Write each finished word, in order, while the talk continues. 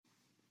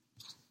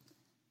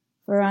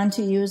For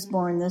unto you is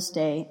born this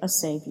day a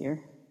Savior,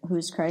 who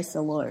is Christ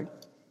the Lord.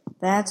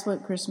 That's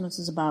what Christmas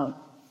is about.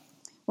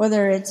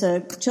 Whether it's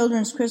a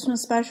children's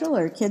Christmas special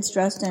or kids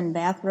dressed in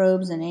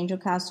bathrobes and angel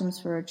costumes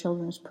for a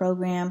children's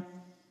program,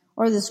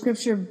 or the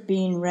scripture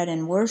being read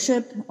in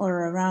worship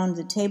or around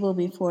the table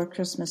before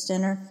Christmas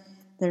dinner,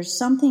 there's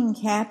something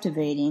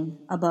captivating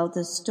about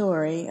the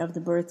story of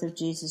the birth of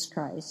Jesus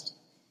Christ.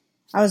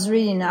 I was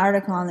reading an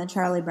article on the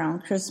Charlie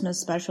Brown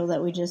Christmas special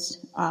that we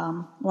just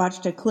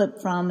watched a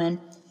clip from, and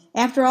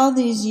after all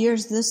these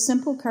years, this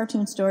simple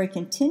cartoon story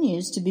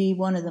continues to be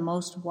one of the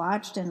most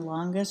watched and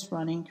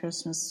longest-running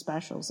Christmas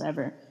specials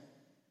ever.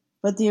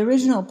 But the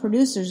original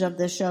producers of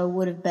the show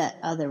would have bet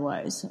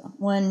otherwise.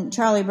 When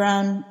Charlie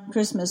Brown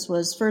Christmas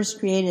was first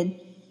created,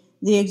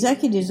 the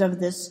executives of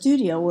the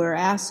studio were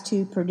asked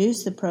to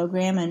produce the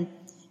program, and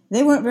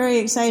they weren't very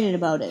excited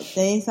about it.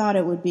 They thought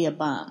it would be a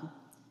bomb.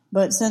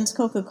 But since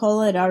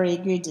Coca-Cola had already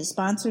agreed to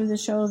sponsor the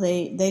show,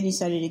 they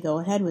decided to go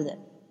ahead with it.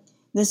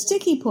 The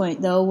sticky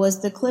point, though,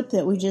 was the clip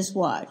that we just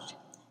watched.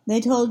 They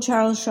told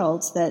Charles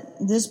Schulz that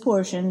this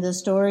portion, the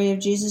story of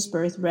Jesus'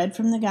 birth, read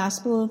from the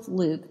Gospel of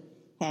Luke,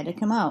 had to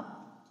come out.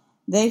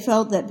 They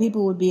felt that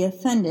people would be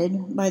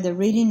offended by the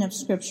reading of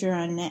Scripture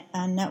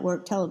on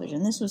network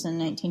television. This was in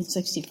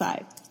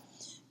 1965.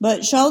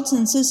 But Schulz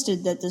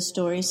insisted that the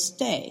story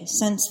stay,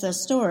 since the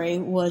story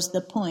was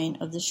the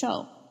point of the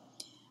show.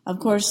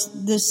 Of course,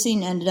 this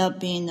scene ended up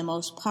being the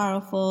most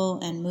powerful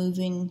and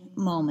moving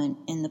moment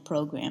in the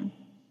program.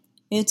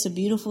 It's a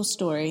beautiful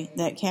story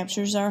that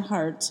captures our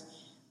hearts,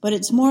 but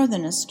it's more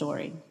than a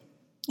story,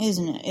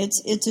 isn't it?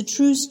 It's a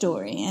true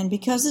story, and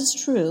because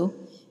it's true,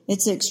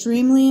 it's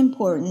extremely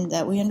important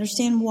that we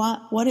understand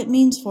what it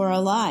means for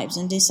our lives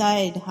and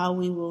decide how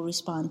we will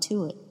respond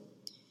to it.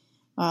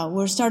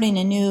 We're starting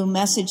a new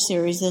message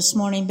series this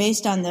morning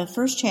based on the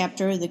first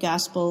chapter of the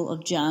Gospel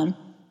of John,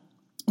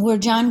 where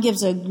John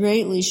gives a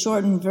greatly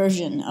shortened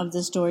version of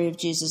the story of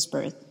Jesus'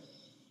 birth.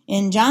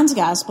 In John's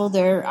Gospel,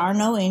 there are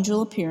no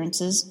angel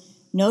appearances,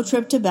 no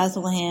trip to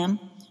Bethlehem,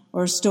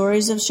 or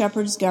stories of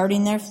shepherds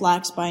guarding their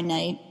flocks by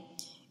night.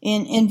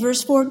 In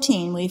verse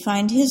 14, we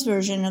find his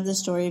version of the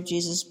story of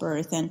Jesus'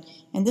 birth, and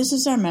this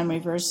is our memory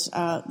verse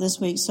this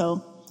week,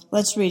 so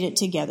let's read it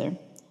together.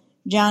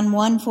 John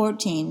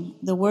 1:14,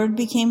 the Word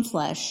became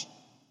flesh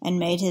and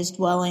made his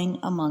dwelling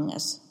among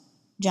us.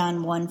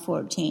 John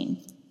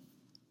 1:14.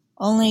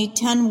 Only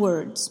 10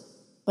 words,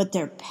 but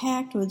they're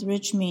packed with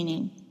rich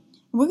meaning.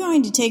 We're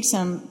going to take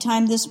some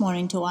time this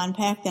morning to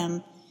unpack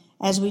them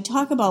as we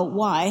talk about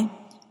why,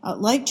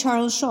 like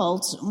Charles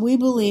Schulz, we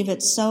believe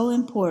it's so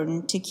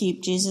important to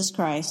keep Jesus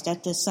Christ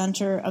at the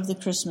center of the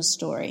Christmas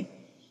story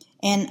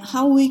and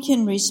how we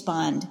can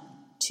respond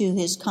to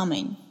his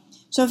coming.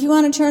 So if you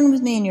want to turn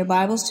with me in your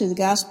Bibles to the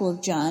Gospel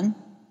of John,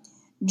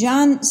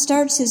 John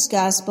starts his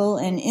Gospel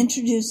and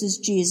introduces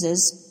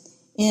Jesus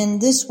in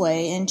this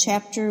way in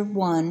chapter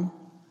 1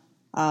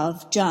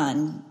 of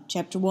John,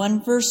 chapter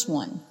 1, verse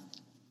 1.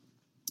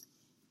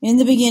 In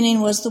the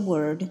beginning was the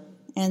Word,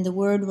 and the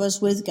Word was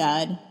with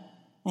God,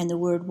 and the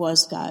Word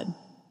was God.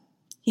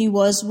 He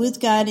was with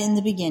God in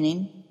the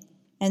beginning,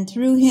 and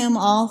through him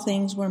all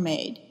things were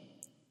made.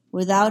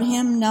 Without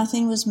him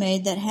nothing was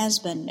made that has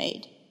been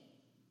made.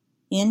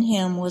 In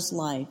him was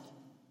life,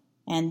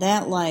 and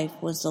that life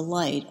was the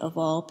light of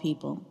all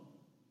people.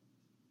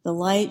 The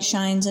light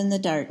shines in the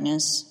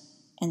darkness,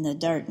 and the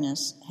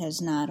darkness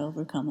has not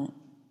overcome it.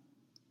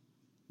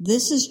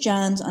 This is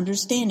John's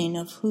understanding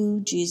of who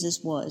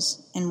Jesus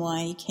was and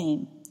why he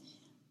came.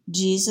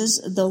 Jesus,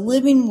 the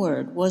living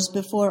Word, was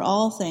before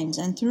all things,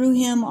 and through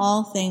him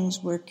all things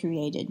were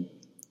created.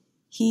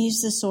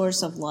 He's the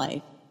source of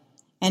life.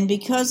 And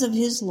because of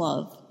his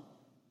love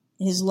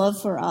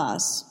for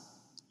us,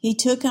 he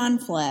took on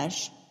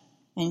flesh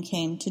and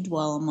came to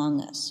dwell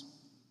among us.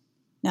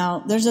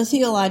 Now, there's a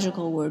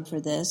theological word for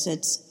this.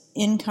 It's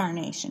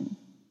incarnation.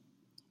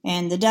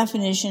 And the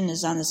definition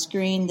is on the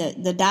screen.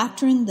 The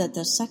doctrine that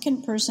the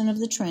second person of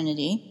the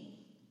Trinity,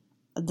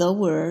 the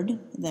Word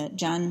that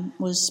John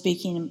was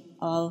speaking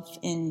of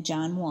in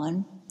John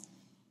 1,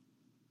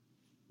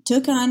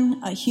 took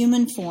on a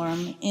human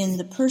form in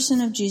the person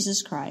of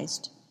Jesus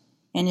Christ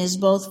and is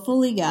both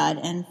fully God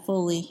and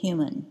fully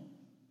human.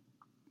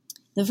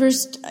 The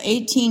first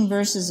 18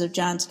 verses of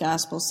John's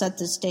Gospel set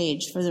the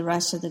stage for the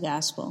rest of the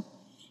Gospel.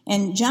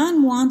 And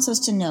John wants us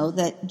to know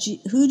that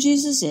who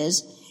Jesus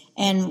is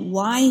and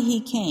why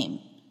he came,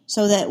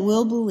 so that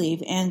we'll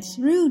believe and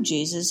through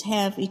Jesus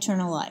have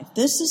eternal life.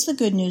 This is the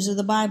good news of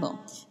the Bible.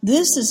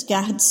 This is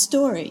God's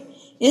story.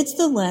 It's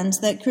the lens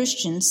that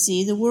Christians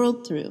see the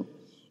world through.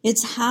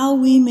 It's how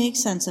we make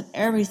sense of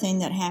everything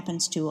that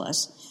happens to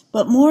us.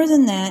 But more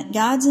than that,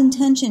 God's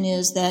intention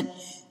is that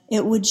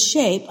it would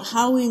shape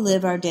how we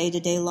live our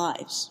day-to-day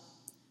lives.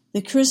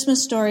 The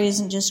Christmas story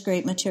isn't just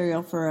great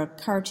material for a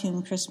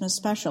cartoon Christmas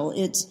special.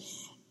 It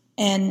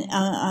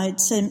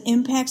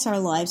impacts our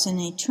lives in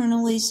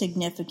eternally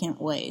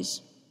significant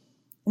ways.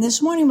 And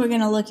this morning we're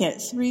going to look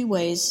at 3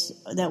 ways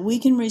that we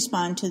can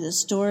respond to the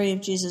story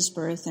of Jesus'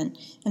 birth and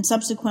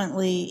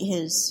subsequently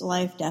his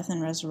life, death,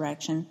 and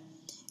resurrection.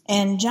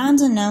 and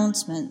John's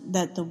announcement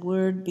that the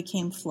Word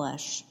became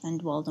flesh and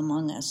dwelled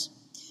among us.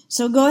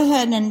 So go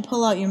ahead and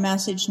pull out your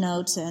message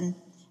notes, and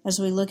as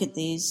we look at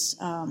these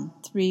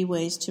 3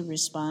 ways to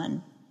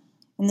respond.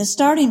 In the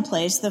starting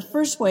place, the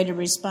first way to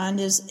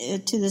respond is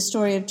to the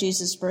story of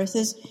Jesus' birth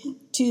is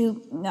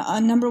to,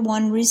 number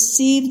 1,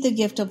 receive the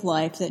gift of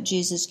life that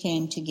Jesus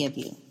came to give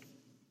you.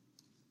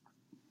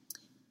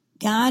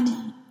 God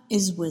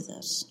is with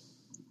us,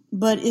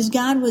 but is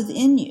God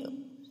within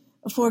you?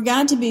 For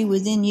God to be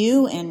within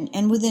you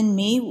and within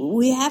me,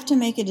 we have to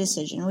make a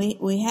decision.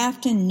 We have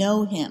to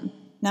know Him,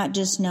 not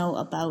just know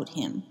about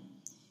Him.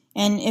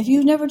 And if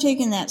you've never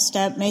taken that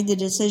step, made the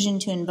decision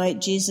to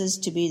invite Jesus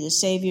to be the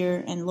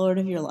Savior and Lord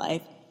of your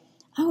life,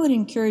 I would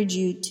encourage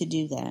you to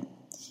do that.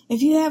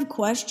 If you have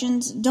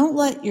questions, don't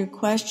let your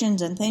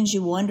questions and things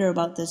you wonder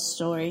about this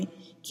story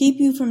keep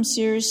you from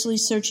seriously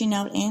searching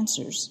out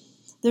answers.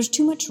 There's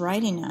too much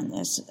writing on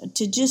this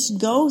to just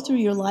go through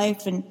your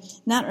life and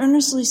not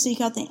earnestly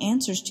seek out the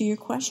answers to your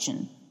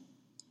question.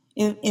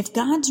 If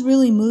God's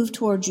really moved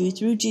towards you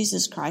through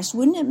Jesus Christ,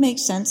 wouldn't it make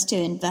sense to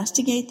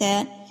investigate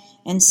that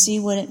and see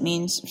what it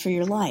means for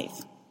your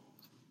life?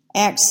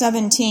 Acts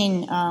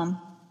 17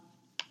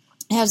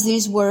 has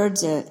these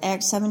words,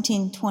 Acts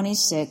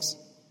 17:26.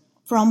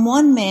 From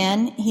one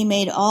man he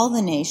made all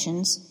the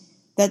nations,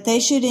 that they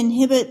should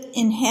inhabit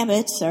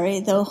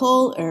the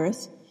whole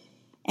earth,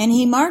 and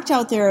he marked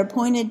out their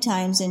appointed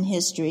times in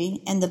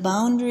history and the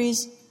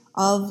boundaries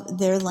of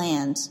their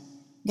lands.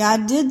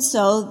 God did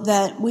so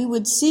that we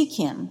would seek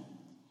Him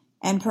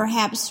and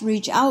perhaps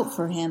reach out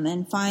for Him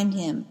and find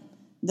Him,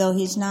 though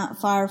He's not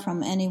far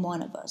from any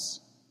one of us.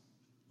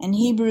 In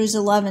Hebrews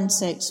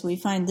 11:6, we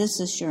find this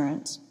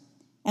assurance.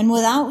 And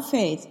without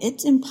faith,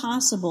 it's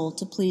impossible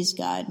to please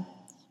God,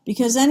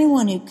 because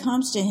anyone who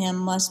comes to Him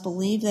must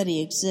believe that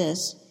He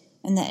exists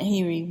and that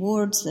He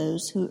rewards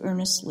those who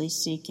earnestly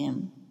seek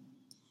Him.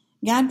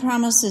 God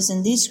promises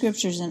in these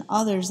scriptures and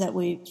others that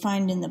we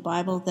find in the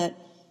Bible that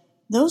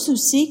those who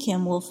seek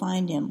Him will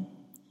find Him.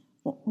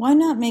 Why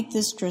not make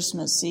this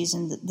Christmas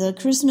season the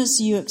Christmas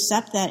you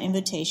accept that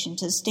invitation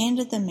to stand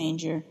at the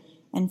manger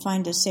and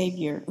find a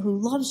Savior who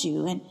loves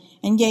you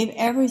and gave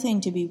everything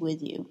to be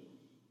with you,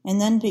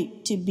 and then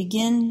to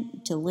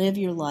begin to live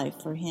your life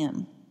for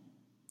Him?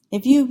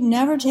 If you've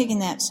never taken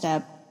that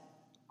step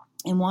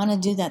and want to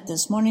do that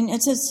this morning,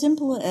 it's as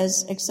simple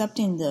as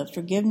accepting the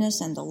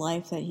forgiveness and the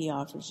life that He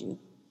offers you,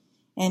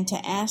 and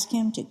to ask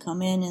Him to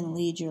come in and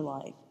lead your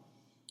life.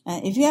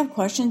 If you have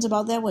questions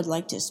about that, would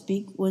like to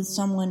speak with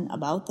someone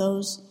about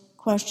those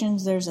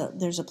questions, there's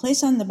a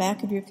place on the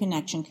back of your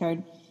connection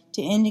card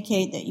to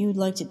indicate that you would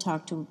like to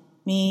talk to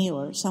me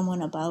or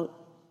someone about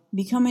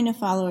becoming a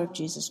follower of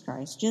Jesus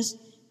Christ.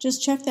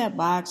 Just check that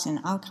box and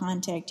I'll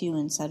contact you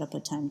and set up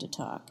a time to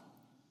talk.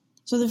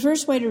 So the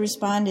first way to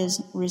respond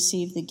is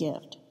receive the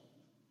gift.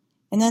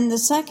 And then the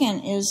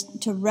second is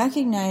to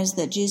recognize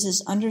that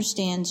Jesus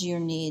understands your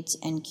needs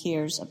and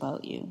cares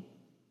about you.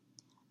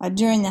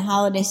 During the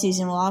holiday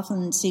season, we'll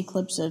often see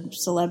clips of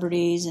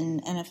celebrities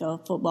and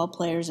NFL football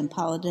players and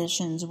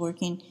politicians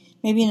working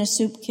maybe in a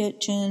soup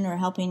kitchen or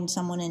helping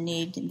someone in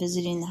need,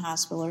 visiting the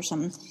hospital or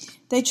something.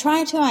 They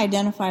try to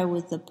identify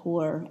with the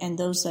poor and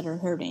those that are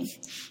hurting,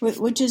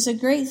 which is a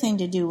great thing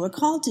to do. We're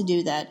called to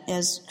do that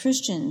as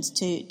Christians,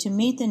 to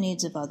meet the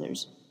needs of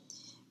others.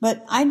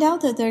 But I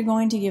doubt that they're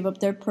going to give up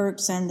their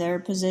perks and their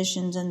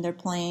positions and their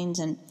planes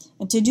and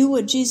to do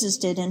what Jesus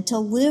did and to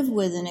live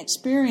with and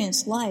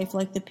experience life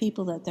like the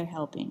people that they're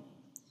helping.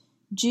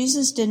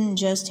 Jesus didn't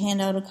just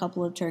hand out a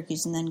couple of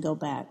turkeys and then go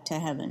back to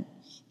heaven.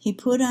 He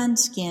put on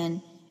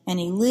skin, and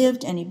He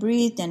lived, and He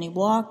breathed, and He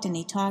walked, and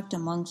He talked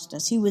amongst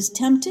us. He was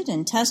tempted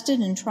and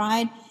tested and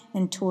tried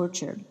and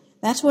tortured.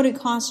 That's what it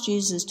cost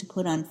Jesus to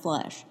put on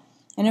flesh.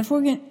 And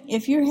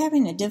if you're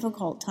having a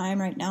difficult time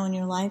right now in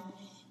your life,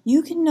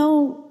 you can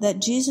know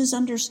that Jesus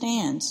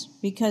understands,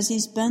 because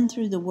He's been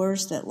through the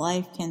worst that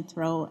life can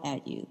throw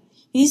at you.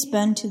 He's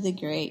been to the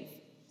grave.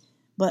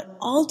 But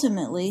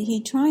ultimately, He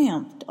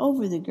triumphed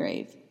over the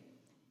grave.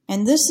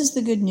 And this is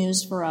the good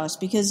news for us,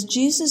 because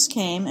Jesus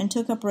came and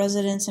took up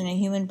residence in a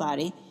human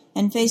body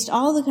and faced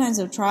all the kinds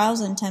of trials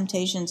and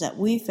temptations that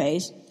we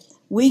face.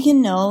 We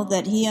can know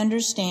that He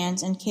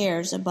understands and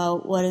cares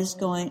about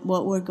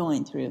what we're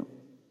going through.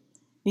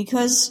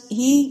 Because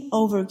He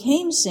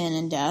overcame sin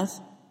and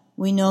death,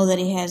 we know that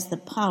He has the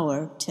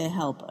power to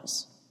help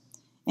us.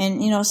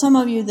 And, some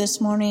of you this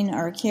morning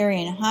are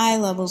carrying high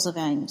levels of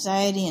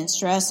anxiety and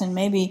stress and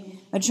maybe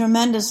a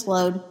tremendous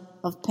load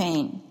of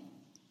pain.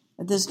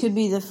 This could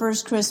be the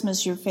first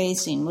Christmas you're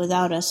facing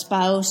without a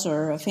spouse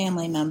or a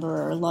family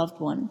member or a loved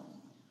one.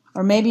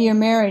 Or maybe your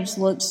marriage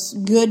looks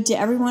good to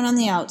everyone on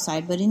the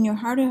outside, but in your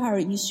heart of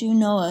hearts, you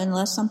know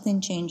unless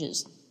something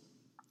changes,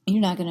 you're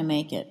not going to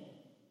make it.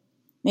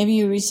 Maybe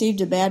you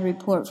received a bad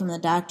report from the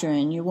doctor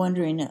and you're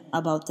wondering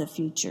about the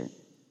future.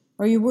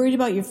 Or you're worried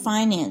about your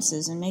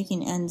finances and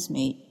making ends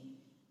meet.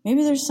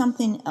 Maybe there's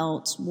something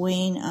else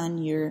weighing on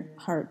your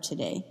heart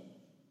today.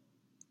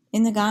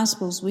 In the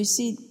Gospels, we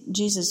see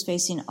Jesus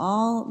facing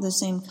all the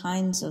same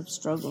kinds of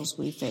struggles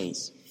we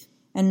face.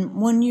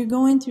 And when you're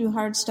going through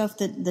hard stuff,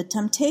 the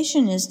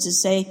temptation is to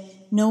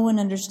say, no one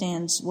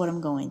understands what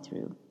I'm going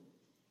through.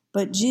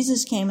 But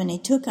Jesus came and he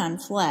took on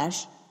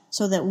flesh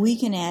so that we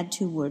can add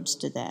 2 words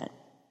to that.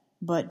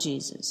 But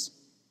Jesus.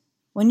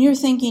 When you're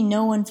thinking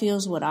no one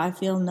feels what I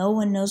feel, no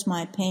one knows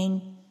my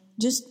pain,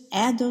 just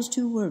add those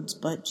 2 words,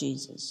 but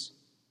Jesus.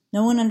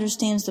 No one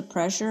understands the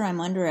pressure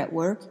I'm under at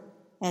work,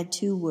 add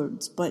 2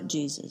 words, but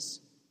Jesus.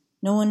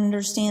 No one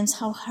understands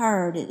how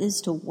hard it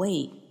is to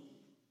wait,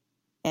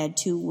 add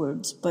 2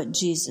 words, but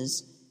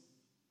Jesus.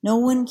 No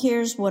one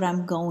cares what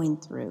I'm going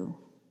through,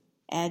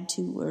 add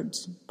 2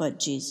 words, but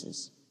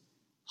Jesus.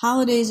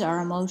 Holidays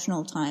are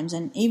emotional times,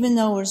 and even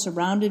though we're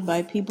surrounded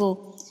by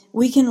people,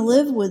 we can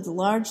live with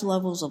large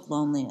levels of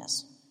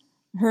loneliness.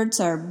 Hurts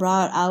are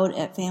brought out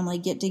at family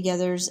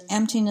get-togethers.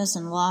 Emptiness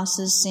and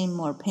losses seem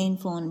more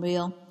painful and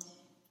real.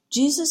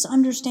 Jesus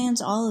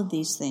understands all of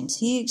these things.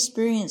 He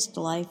experienced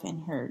life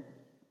and hurt.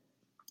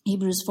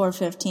 Hebrews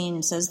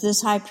 4:15 says,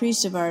 "This high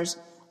priest of ours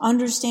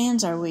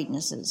understands our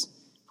weaknesses,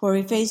 for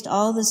he faced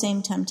all the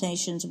same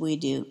temptations we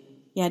do,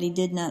 yet he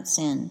did not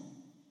sin.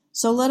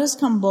 So let us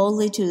come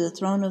boldly to the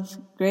throne of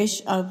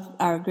grace of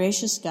our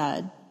gracious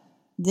God.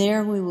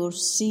 There we will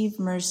receive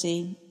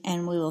mercy,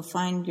 and we will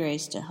find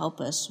grace to help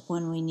us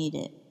when we need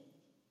it."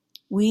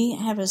 We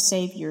have a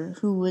Savior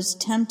who was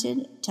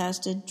tempted,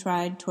 tested,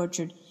 tried,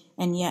 tortured,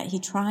 and yet he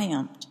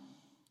triumphed.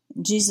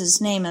 In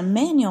Jesus' name,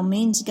 Emmanuel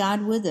means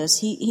God with us.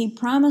 He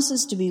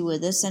promises to be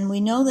with us, and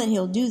we know that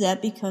he'll do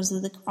that because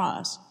of the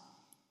cross.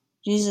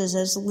 Jesus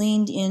has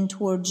leaned in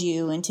towards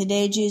you, and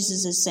today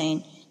Jesus is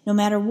saying, no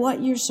matter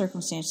what your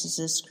circumstances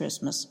this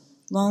Christmas,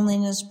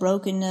 loneliness,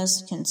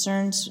 brokenness,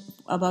 concerns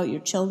about your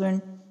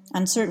children,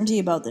 uncertainty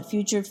about the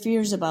future,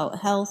 fears about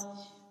health,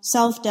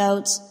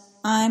 self-doubts,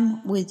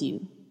 I'm with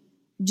you.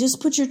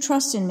 Just put your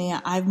trust in me.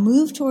 I've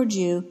moved towards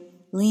you.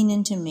 Lean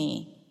into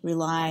me.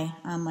 Rely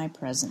on my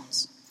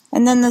presence.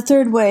 And then the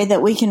third way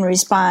that we can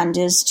respond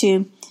is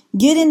to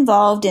get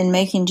involved in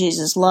making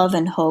Jesus' love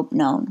and hope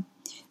known.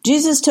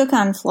 Jesus took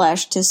on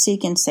flesh to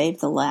seek and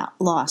save the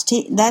lost.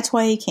 That's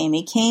why he came.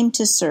 He came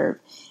to serve.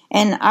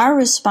 And our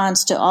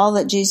response to all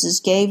that Jesus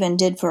gave and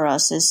did for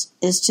us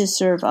is to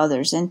serve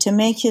others and to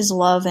make his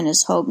love and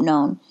his hope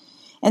known.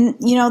 And,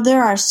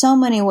 there are so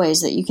many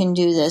ways that you can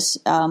do this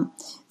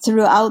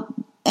throughout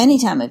any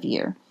time of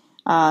year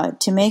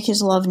to make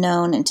his love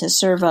known and to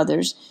serve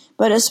others.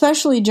 But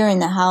especially during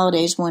the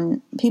holidays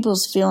when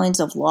people's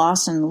feelings of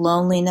loss and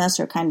loneliness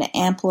are kind of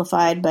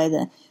amplified by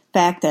the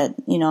fact that,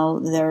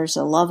 there's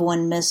a loved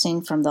one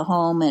missing from the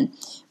home, and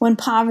when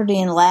poverty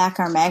and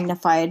lack are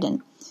magnified,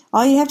 and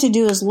all you have to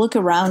do is look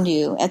around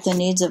you at the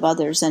needs of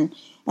others and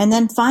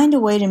then find a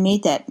way to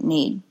meet that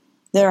need.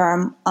 There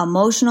are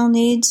emotional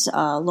needs,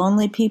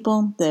 lonely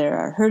people. There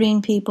are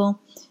hurting people.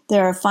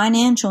 There are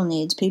financial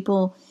needs,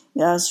 people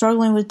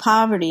struggling with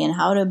poverty and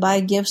how to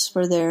buy gifts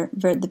for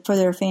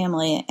their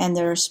family, and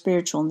there are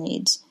spiritual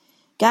needs.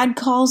 God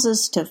calls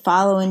us to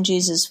follow in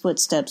Jesus'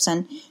 footsteps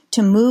and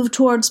to move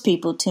towards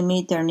people to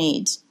meet their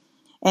needs.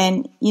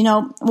 And,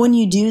 when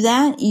you do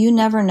that, you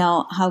never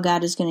know how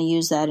God is going to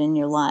use that in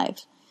your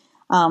life.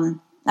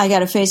 I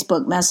got a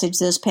Facebook message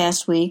this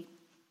past week.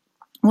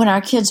 When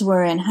our kids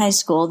were in high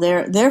school,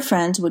 their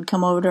friends would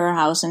come over to our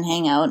house and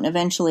hang out, and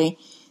eventually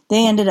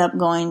they ended up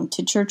going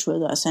to church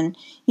with us. And,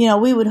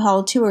 we would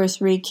haul 2 or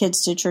 3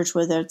 kids to church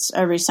with us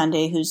every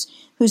Sunday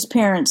whose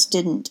parents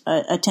didn't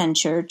attend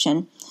church,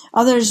 and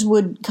others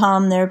would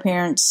come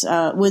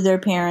with their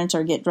parents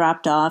or get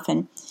dropped off.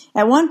 And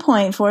at one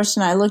point, Forrest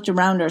and I looked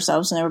around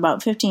ourselves, and there were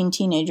about 15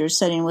 teenagers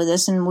sitting with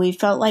us, and we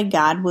felt like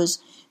God was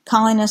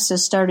calling us to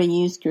start a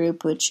youth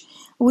group, which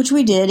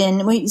we did.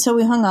 And we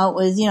hung out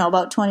with,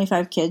 about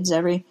 25 kids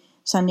every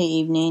Sunday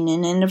evening,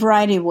 and in a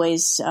variety of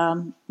ways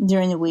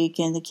during the week,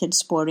 and the kids'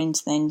 sporting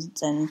things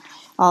and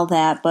all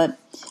that. But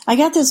I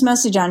got this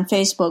message on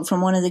Facebook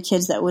from one of the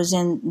kids that was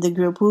in the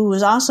group, who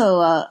was also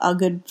a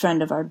good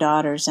friend of our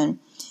daughter's,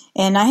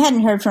 and I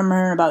hadn't heard from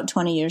her in about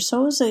 20 years,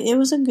 so it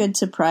was a good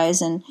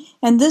surprise. And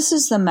this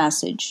is the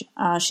message.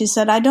 She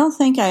said, "I don't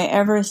think I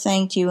ever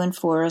thanked you and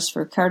Forrest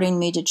for carting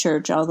me to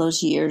church all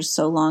those years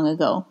so long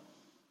ago.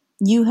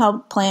 You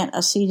helped plant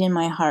a seed in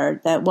my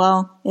heart that,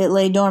 while it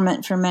lay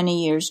dormant for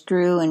many years,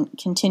 grew and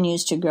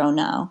continues to grow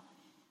now.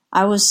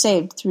 I was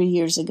saved 3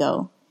 years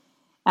ago.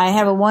 I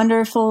have a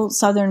wonderful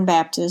Southern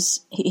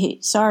Baptist,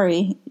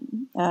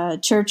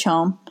 church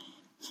home,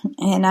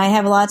 and I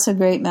have lots of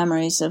great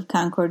memories of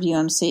Concord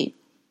UMC.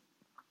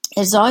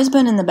 It's always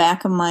been in the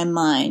back of my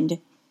mind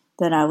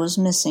that I was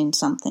missing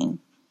something.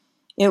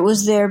 It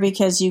was there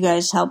because you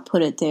guys helped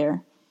put it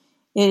there.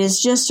 It is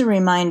just a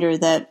reminder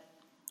that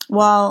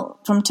while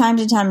from time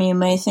to time you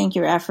may think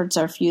your efforts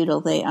are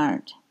futile, they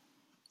aren't.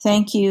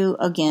 Thank you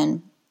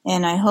again,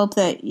 and I hope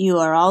that you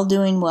are all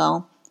doing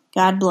well.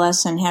 God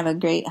bless and have a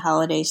great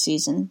holiday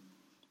season.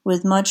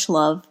 With much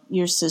love,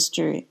 your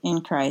sister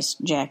in Christ,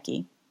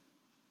 Jackie."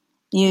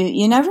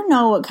 You never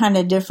know what kind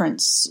of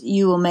difference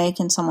you will make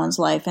in someone's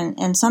life,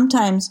 and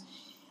sometimes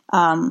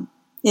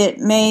it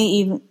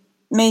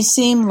may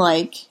seem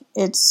like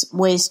it's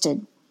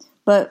wasted.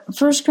 But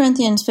 1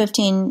 Corinthians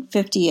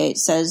 15:58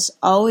 says,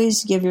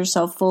 "Always give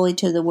yourself fully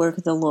to the work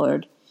of the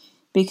Lord,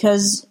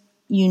 because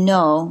you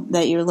know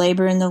that your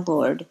labor in the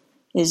Lord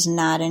is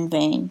not in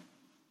vain."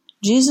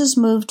 Jesus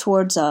moved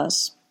towards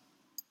us.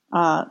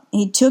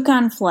 He took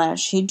on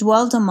flesh. He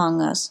dwelt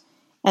among us.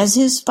 As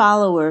his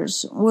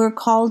followers, we're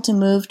called to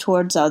move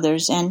towards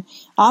others and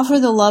offer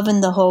the love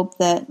and the hope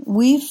that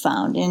we've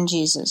found in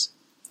Jesus.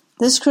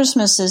 This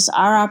Christmas is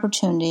our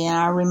opportunity and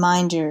our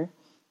reminder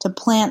to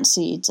plant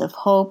seeds of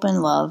hope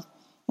and love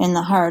in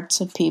the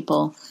hearts of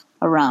people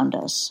around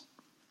us.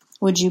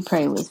 Would you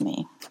pray with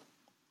me?